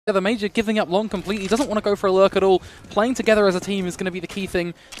The Major giving up long completely, doesn't want to go for a lurk at all. Playing together as a team is going to be the key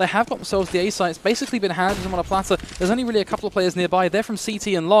thing. They have got themselves the A site. It's basically been handed to them on a platter. There's only really a couple of players nearby. They're from CT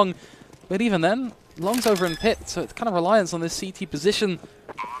and Long, but even then, Long's over in pit, so it's kind of reliance on this CT position.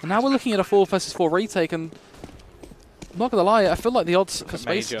 And now we're looking at a 4 versus 4 retake, and I'm not going to lie, I feel like the odds for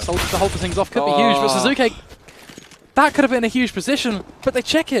Space Soldiers to hold things off could be huge, but Suzuki, that could have been a huge position, but they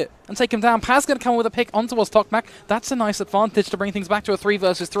check it and take him down. Paz going to come with a pick on towards Tokmak. That's a nice advantage to bring things back to a 3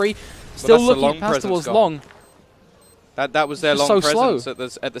 versus 3. Still looking at Paz towards Long. That was their long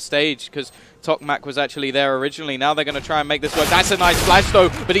presence at the stage, because Tokmak was actually there originally. Now they're going to try and make this work. That's a nice flash though,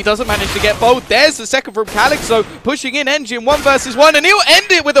 but he doesn't manage to get both. There's the second from Calyxo, pushing in ngiN'in 1 versus 1, and he'll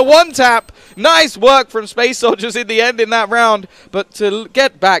end it with a 1-tap. Nice work from Space Soldiers in the end in that round, but to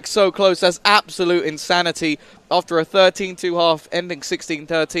get back so close, that's absolute insanity. After a 13-2 half, ending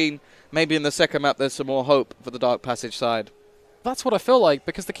 16-13, maybe in the second map there's some more hope for the Dark Passage side. That's what I feel like,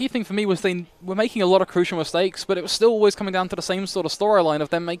 because the key thing for me was they were making a lot of crucial mistakes, but it was still always coming down to the same sort of storyline of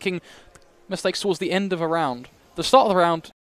them making mistakes towards the end of a round. The start of the round,